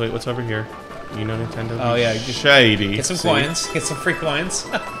diamonds. Wait, what's over here? You know Nintendo? Oh, yeah, just Shady. Get some See? coins. Get some free coins.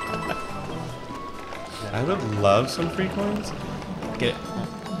 I would love some free coins. Get it.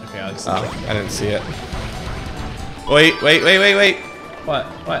 Okay, I'll just. Oh, I didn't see it. Wait. What?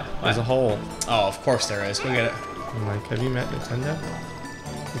 There's a hole. Oh, of course there is. Go get it. I'm like, have you met Nintendo?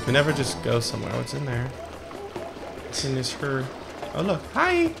 You can never just go somewhere. What's in there? What's in this her? Oh, look.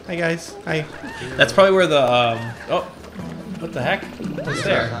 Hi. Hi, guys. Hi. That's probably where the Oh, what the heck? What's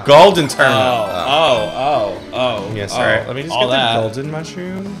there? Golden turnip. Oh. Yes, oh, alright. Let me just all get that. the golden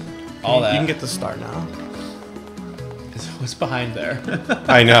mushroom. All that. You can get the star now. What's behind there?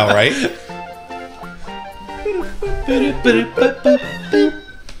 I know, right?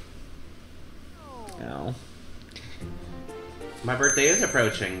 No. My birthday is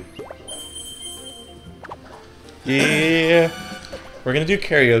approaching. Yeah. We're gonna do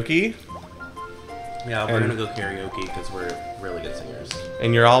karaoke, Yeah, we're And- gonna go karaoke because we're really good singers.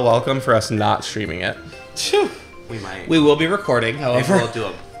 and you're all welcome for us not streaming it. We might. We will be recording, Maybe however. we'll do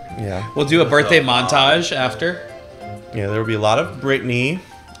a. Yeah. We'll do a birthday montage after. Yeah, there will be a lot of Britney,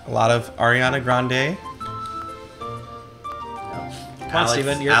 a lot of Ariana Grande. Come on,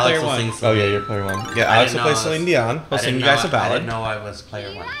 Steven, you're Alex player will one. sing Oh yeah, Celine. you're player one. Yeah, I Alex didn't will play know Celine this. Dion. He'll I sing didn't you guys know- a I ballad. didn't know I was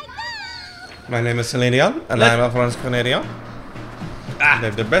player one. My name is Celine Dion, and I'm a French Canadian. Ah.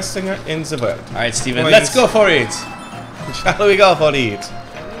 They're the best singer in the world. All right, Steven, Please. let's go for it. Shall we go for it?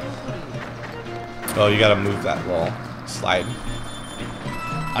 Oh, you gotta move that wall. Slide.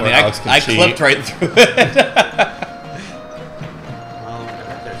 I Or mean, Alex can I cheat. clipped right through it. Well, I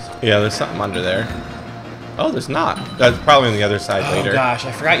bet there's something. Yeah, there's something under there. Oh, there's not. That's probably on the other side Oh later. gosh,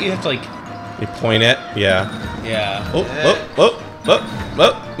 I forgot you have to like. You point it. Yeah. Yeah. Oh. What?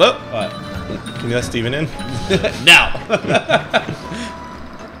 Can you let Steven in? Now.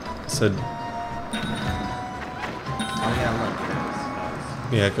 So, Oh yeah, look.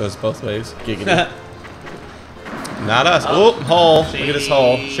 yeah, it goes both ways. Giggity. Not us. Oh, hole. Look at this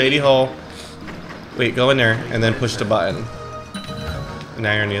hole. Shady hole. Wait, go in there and then push the button. And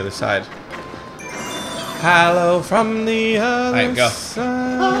now you're on the other side. Hello from the other Alright, go.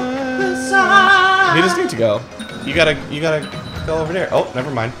 side. You just need to go. You gotta go over there. Oh, never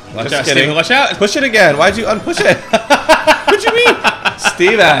mind. Watch Just out, kidding. Steven, watch out. Push it again. Why'd you unpush it? What'd you mean?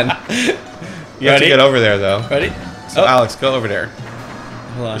 Steven. You have to Ready? get over there though. Ready? So Alex, go over there.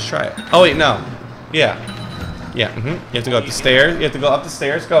 Hold on. Just try it. Oh wait, no. Yeah. Yeah. You have to go up the stairs. You have to go up the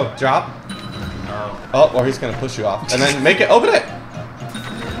stairs. Go. Drop. Oh. Oh, or he's gonna push you off. And then make it. Open it.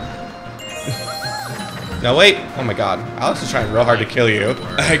 No wait. Oh my God. Alex is trying real hard to kill you.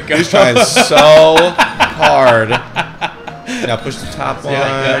 He's trying so hard. Now push the top one. I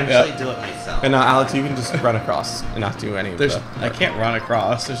can yeah. actually do it myself. And now Alex, you can just run across and not do any of There's. the. I can't run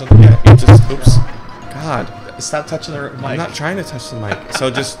across. There's something. Yeah. You just. Oops. God. Stop touching the mic. I'm not trying to touch the mic. So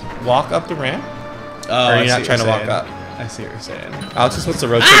just walk up the ramp. Oh, Or are I you see not what trying to you're walk saying. up? I see what you're saying. Alex just wants to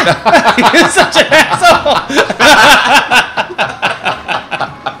rotate that. You're such an asshole.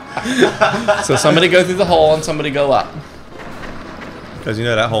 So somebody go through the hole and somebody go up. Because you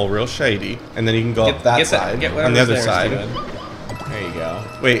know that hole real shady. And then you can go up that side. Get on the other there, side. Steven. There you go.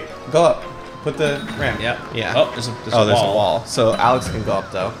 Wait, go up. Put the ramp. Yep. Yeah. Oh, there's a wall. So Alex can go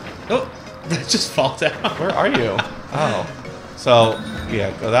up though. Oh, that just fall down. Where are you? Oh. So,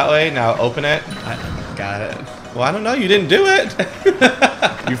 yeah, go that way. Now open it. I got it. Well, I don't know. You didn't do it.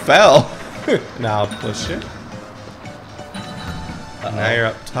 You fell. Now push it. Now you're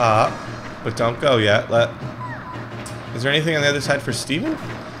up top. But don't go yet. Is there anything on the other side for Steven?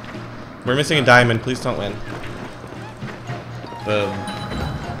 We're missing a diamond. Please don't win. Boom.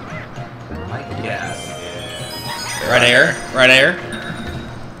 My guess is Right air. Right air.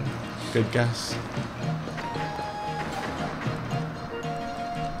 Good guess.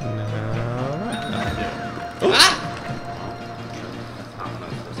 No. Ah! not what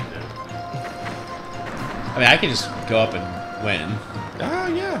I'm supposed to do. I mean, I can just go up and win. Ah,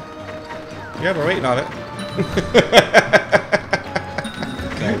 yeah. Yeah, we're waiting on it.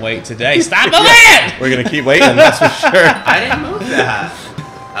 Don't wait today. Stop moving! We're gonna keep waiting, that's for sure. I didn't move that.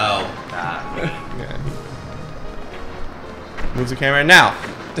 Oh, that. Yeah. Move the camera now.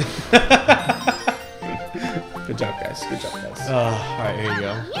 Good job, guys. Good job, guys. Alright, here you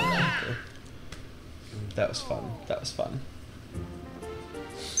go. Okay. That was fun. That was fun.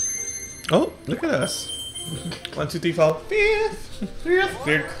 Oh, look at us. 1, 2, 3, 4. Fifth.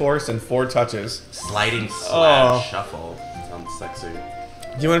 Third course and 4 touches. Sliding slash Oh. shuffle. Sounds sexy.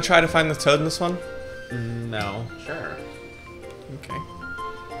 Do you want to try to find the toad in this one? No. Sure. Okay.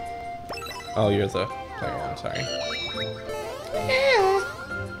 Oh, you're the player. I'm sorry.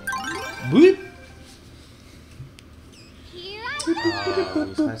 Boop. Here I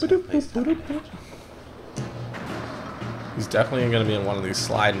These guys have place time. He's definitely going to be in one of these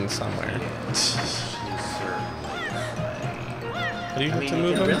sliding somewhere. She's certainly How do you I have mean, to you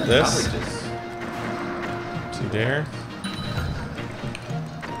move can him? really This? probably just- Do you dare?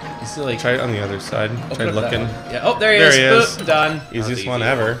 You still like Try it on the other side. Try open up that looking. one. Yeah. Oh, there he There is. he is. Boop, done. Easiest easy. one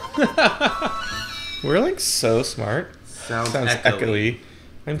ever. We're like so smart. Sounds Sounds echoey.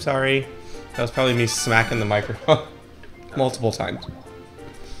 I'm sorry. That was probably me smacking the microphone multiple times.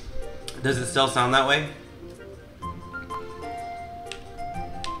 Does it still sound that way?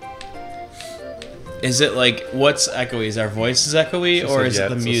 Is it like what's echoey? Is our voices echoey, She or said, is yeah, it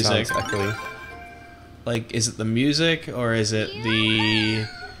the still music? sounds echoey. Like, is it the music or is it the?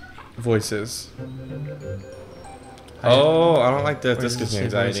 Voices. Oh, I don't like that. Or This does gives it me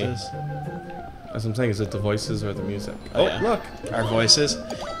say anxiety. voices? As I'm saying, is it the voices or the music? Oh, Oh, yeah. look. Our voices.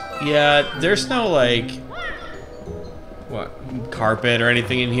 Yeah, there's no like What? carpet or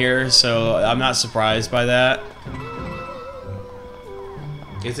anything in here, so I'm not surprised by that.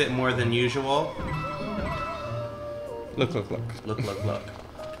 Is it more than usual? Look, look, look. Look, look, look.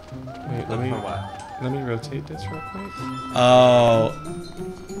 Wait, Look for what? let me rotate this real quick. Oh,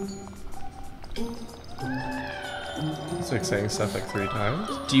 It's like saying stuff like 3 times.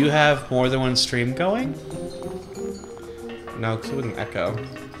 do you have more than one stream going? No, because it wouldn't echo.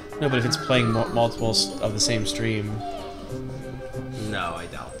 No, but if it's playing multiples of the same stream. No, I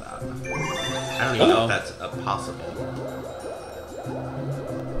doubt that. I don't even know if that's possible.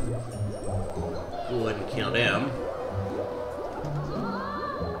 Wouldn't kill them.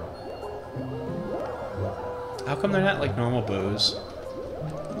 How come they're not like normal bows?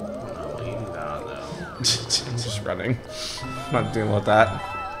 No, you can go though. I'm just running. I'm not dealing with that.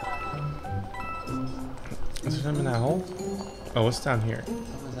 Is there something in that hole? Oh, what's down here?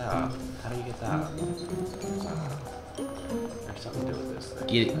 What was that? How do you get that? There's something to do with this thing.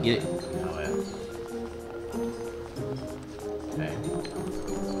 Get it, get it. Know it. Okay.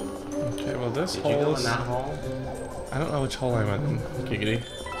 Okay, well this Did you go hole in is... that hole? I don't know which hole I went in, Giggity.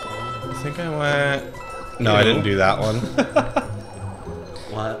 I think I went... No, I didn't do that one.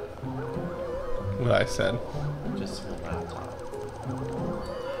 What? What I said. Just my laptop.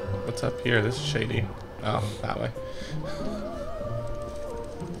 What's up here? This is shady. Oh, that way.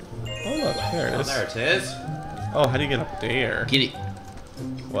 Oh, look, there it Oh, is. there it is. Oh, how do you get up there? Get it.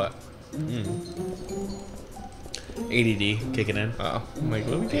 What? ADD kicking in. Oh, I'm like,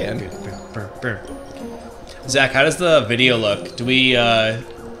 what are we getting? Zach, how does the video look? Do we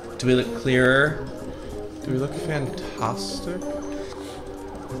look clearer? Do we look fantastic?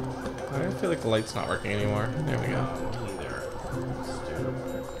 I feel like the light's not working anymore. There we go. Neither.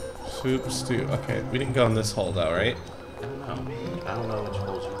 Swoop, stew. Okay, we didn't go in this hole though, right? I don't know which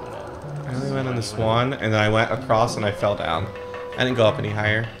holes you went in. I only went in this one, and then I went across and I fell down. I didn't go up any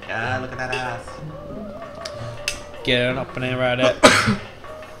higher. Yeah, look at that ass. Get it up and right at.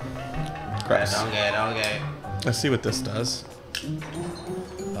 Gross. Okay. Let's see what this does.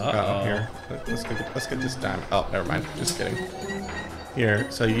 Oh, here. Let's get this diamond. Oh, never mind. Just kidding. Here.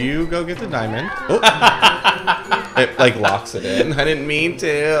 So you go get the diamond. Oh. It like locks it in. I didn't mean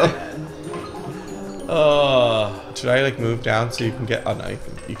to. Oh. Should I like move down so you can get? Oh no,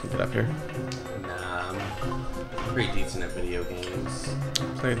 you can get up here. Nah, I'm pretty decent at video games.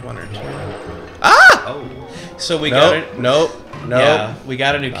 Played 1 or 2. Oh. So we got it. Nope. Yeah, we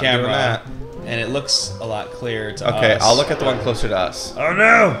got a new Not doing camera, that. and it looks a lot clearer to us. Okay, I'll look at the one closer to us. Oh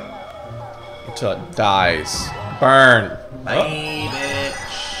no! Until it dies. Burn. Bye,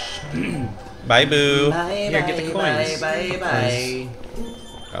 bitch. Bye, boo. Bye, Here, get the coins. Bye.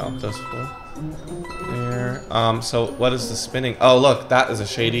 Oh, those full. There. So what is the spinning? Oh, look, that is a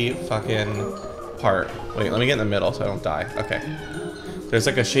shady fucking part. Wait, let me get in the middle so I don't die. Okay. There's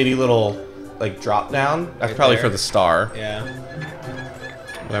like a shady little like drop down. That's Right probably there. for the star. Yeah.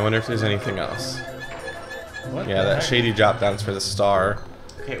 But I wonder if there's anything else. What? Yeah, the that heck? shady drop down's for the star.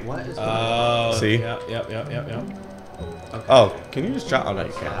 Okay, what is Oh. See? Yep. Okay. Oh, can you just drop? Oh no,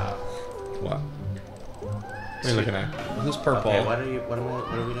 you can't. Ah. What? What are you looking at? Who's purple? Okay, what are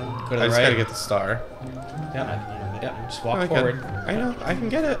we doing? Go to I the just right. gotta get the star. Yep. Yep. Just walk I forward. I know, I can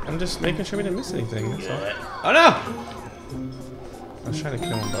get it. I'm just making sure we didn't miss anything. That's all. Oh no! I was trying to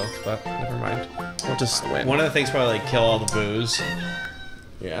kill them both, but never mind. We'll just win. One of the things probably like kill all the booze.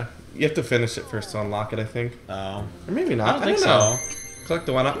 Yeah. You have to finish it first to unlock it, I think. Oh. Or maybe not. I don't think know. so. Collect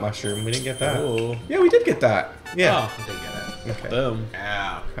the 1-up mushroom. We didn't get that. Ooh. Yeah, we did get that. Yeah. I did get it. Okay. Boom.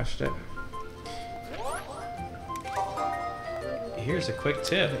 Yeah. Crushed it. Here's a quick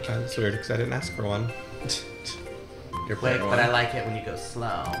tip. That's weird because I didn't ask for one. You're Quick, playing but I one. like it when you go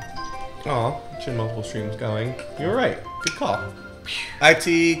slow. Aw, she had multiple streams going. You were right. Good call.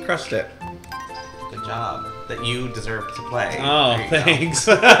 IT crushed it. Good job. That you deserve to play. Oh, There you go. thanks.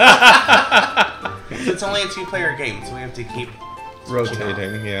 It's only a 2-player game, so we have to keep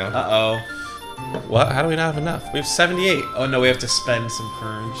Rotating, yeah. Uh-oh. What? How do we not have enough? We have 78. Oh no, we have to spend some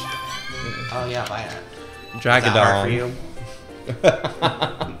courage. Oh yeah, buy it. Is that hard for Dragadon.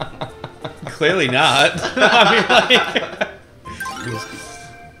 you? Clearly not. I mean,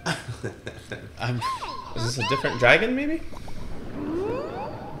 like, I'm. Is this a different dragon, maybe?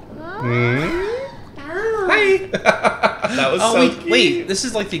 Hmm? Hi! That was Oh so wait, cute. wait. This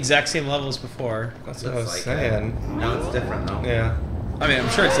is like the exact same level as before. That's what I was Looks like saying. No, it's different though. Yeah. I mean, I'm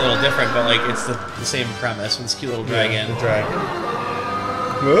sure it's a little different, but like it's the same premise with this cute little dragon. The dragon.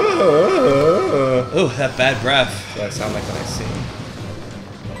 Oh, that bad breath. That's what I sound like when I sing.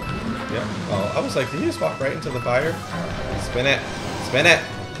 Yep. Oh, I was like, did you just walk right into the fire? Spin it. Spin it.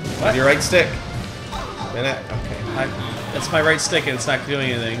 What? With your right stick. Spin it. Okay. That's my right stick, and it's not doing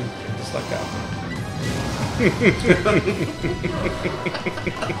anything. Just let go.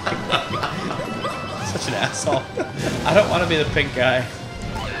 Such an asshole. I don't want to be the pink guy.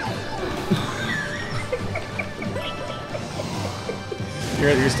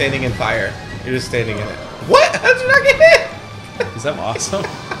 You're standing in fire. You're just standing in it. What? How did you not get hit? Is that awesome?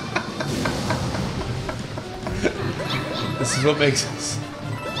 This is what makes us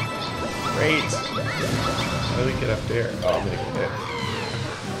great. How do we get up there? Oh, I'm gonna get hit.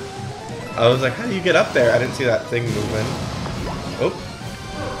 I was like, how do you get up there? I didn't see that thing moving. Oh.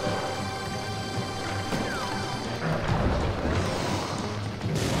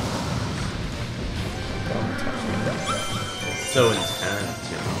 So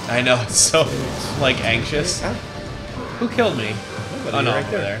intense. I know, it's so, like, anxious. Ah, Who killed me? nobody, Oh, no, you're right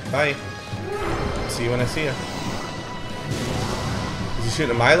over there. there. Bye. See you when I see you. Is he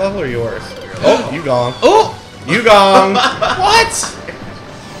shooting at my level or yours? Oh, you gone. Oh! You gone. What?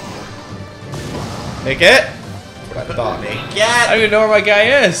 Make it. That's what I thought. I don't even know where my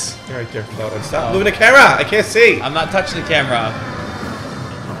guy is. You're right there, floating. Stop moving the camera. I can't see. I'm not touching the camera.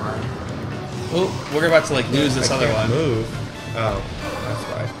 Oh, we're about to, like, lose this I other can't one. move. Oh, that's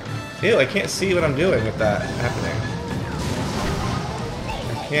why. Ew, I can't see what I'm doing with that happening.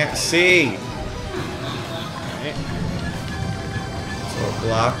 I can't see. Right. So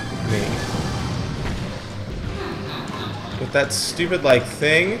block me. With that stupid, like,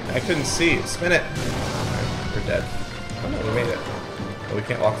 thing, I couldn't see. Spin it. Alright, we're dead. Oh no, we made it. But we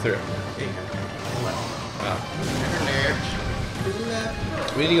can't walk through. Oh,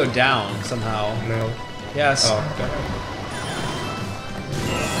 We need to go down somehow. no. Yes. Oh,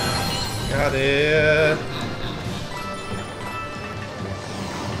 got it.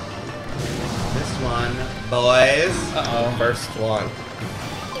 This one, boys. Uh-oh. First one.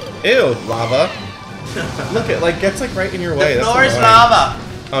 Ew, lava. Look, it like gets like right in your way. The That's floor is annoying. lava.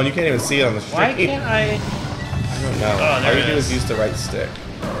 Oh, and you can't even see it on the stream. Why can't I? I don't know. Oh, there All you it do is. is use the right stick.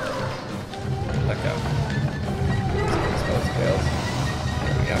 Let go. Those fails.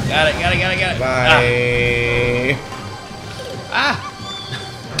 There we go. Got it. Bye. Ah.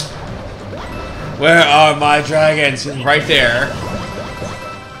 Where are my dragons? Right there.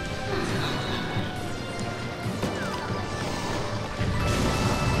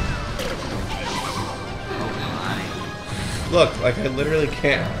 Look, like I literally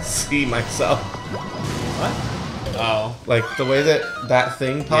can't see myself. What? Oh. Like the way that that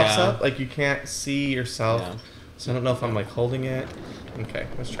thing pops Yeah. up, like you can't see yourself. Yeah. So I don't know if I'm like holding it. Okay,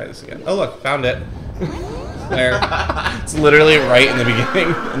 let's try this again. Oh look, found it. There. It's literally right in the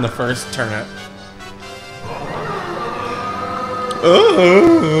beginning, in the first turnip.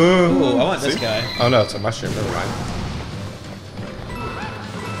 Ooh, I want this See? guy. Oh no, it's a mushroom. Never mind.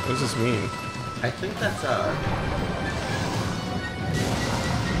 What does this mean? I think that's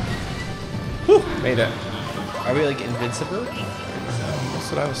Whew, made it. Are we like invincible? That's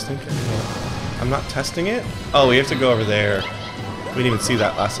what I was thinking. I'm not testing it. Oh, we have to go over there. We didn't even see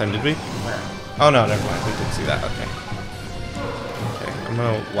that last time, did we? where? Oh no, never mind. We did see that. Okay. Okay, I'm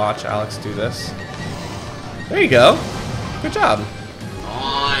gonna watch Alex do this. There you go. Good job.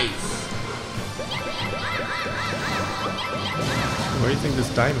 Nice. Where do you think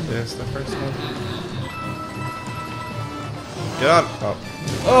this diamond is? The first one. Get on. Oh,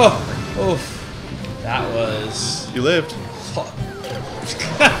 Oh, oof. That was. you lived. Fuck. Just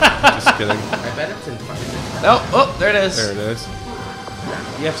kidding. I bet it's in front of me. No, oh, there it is. There it is.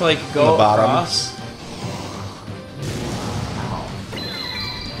 You have to like On go the bottom. across.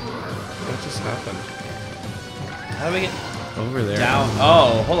 What just happened? How do we get Over there. down?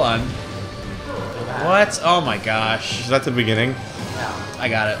 Oh, hold on. What? Oh my gosh. Is that the beginning? I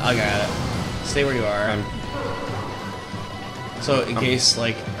got it. I got it. Stay where you are. I'm, So in case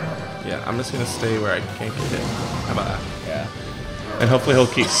like, yeah, I'm just gonna stay where I can't get hit. How about that? yeah. And hopefully he'll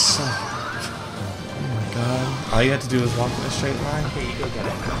keep. Oh my god. All you have to do is walk in a straight line. Okay, you go get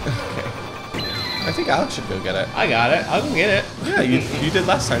it. Okay. I think Alex should go get it. I got it. I'll go get it. Yeah, you did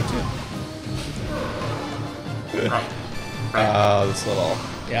last time too. Oh, this little.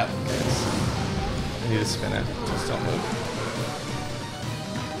 Yep. I need to spin it. Just don't move.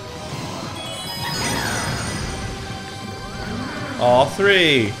 All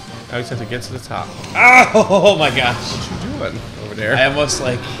three. I just have to get to the top. Oh my gosh. What you doing over there? I almost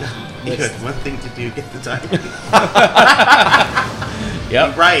like. You had one thing to do, get the diamond.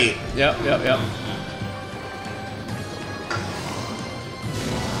 Yep. Right. Yep. Yep. Yep.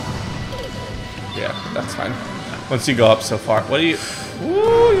 Yeah, that's fine. Once you go up so far. What are you?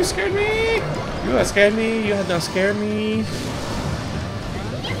 Ooh, you scared me. You had scared me. You had not scared me.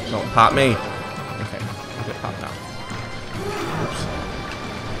 Don't pop me. Okay, I'll get popped now. Oops.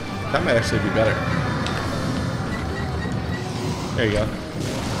 That might actually be better. There you go.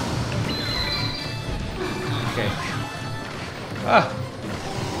 Okay. Ah.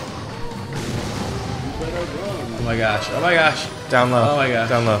 Oh my gosh. Oh my gosh. Down low. Oh my gosh.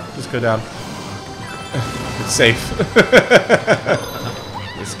 Down low. Just go down. It's safe.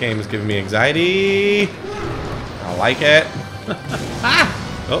 This game is giving me anxiety. I like it.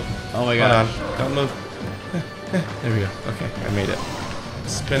 Oh. Oh my Hold gosh. on. Don't move. There we go. Okay, I made it.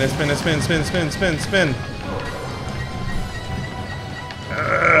 Spin it, spin it, spin, spin, spin, spin, spin.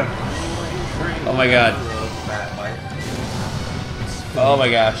 Oh my god. Oh my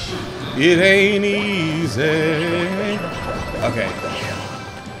gosh. It ain't easy. Okay.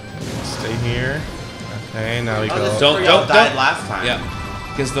 Stay here. Okay, now we Oh, go. this is Don't- where y'all don't- died don't- last time. Yeah.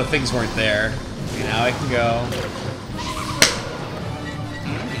 Because the things weren't there. Okay, now I can go.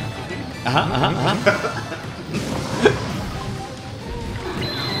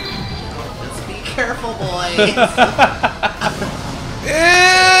 Let's be careful, boys.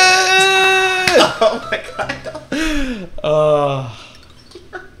 Oh my god. Oh.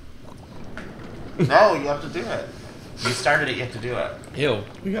 No, you have to do it. You started it, you have to do it. Ew.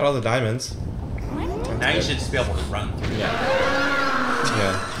 We got all the diamonds. Now you should just be able to run through. Yeah.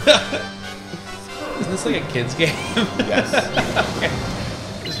 Is this like a kid's game? Yes. Okay.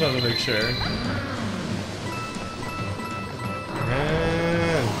 Just wanted to make sure.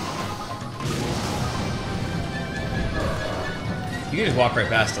 And You can just walk right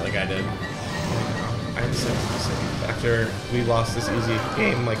past it like I did. I'm so sick. After we lost this easy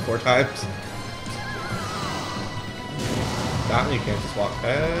game like 4 times. That one you can't just walk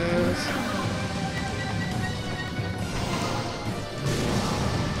past.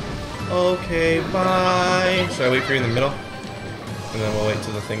 Okay, bye. Should I wait for you in the middle? And then we'll wait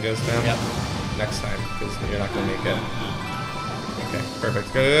till the thing goes down? Yep. Next time, because you're not going to make it. Okay,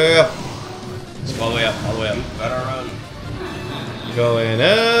 perfect. Go. Just all the way up, all the way up. Better run. Going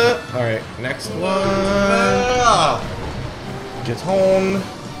up. Alright, next one. Get home.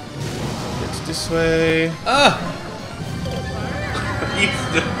 Get this way. Ah!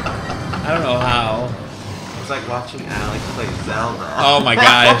 I don't know how. It's like watching Alex play Zelda. Oh my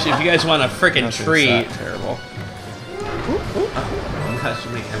gosh, if you guys want a freaking Nothing's treat. that terrible. Oh gosh,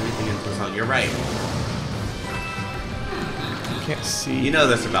 you make everything into a song. You're right. I can't see. You know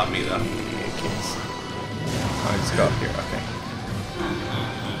this about me, though. I can't see. Oh, let's go up here. Okay.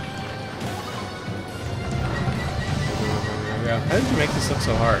 There we go. How did you make this look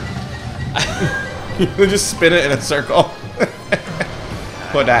so hard? You just spin it in a circle.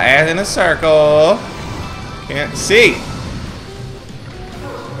 Put that ass in a circle. Can't see.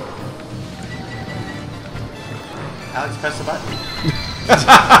 Alex, press the button.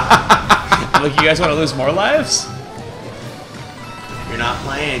 Look, you guys want to lose more lives? You're not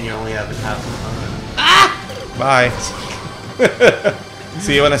playing, you only have to have some fun. Bye.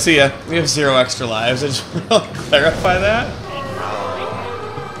 See you when I see ya. We have 0 extra lives. I just want to clarify that.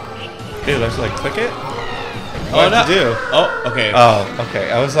 Ew, let's like click it. Oh, What no. to do? Oh, okay. Oh,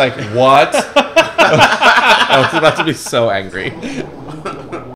 okay. I was like, what? I was about to be so angry.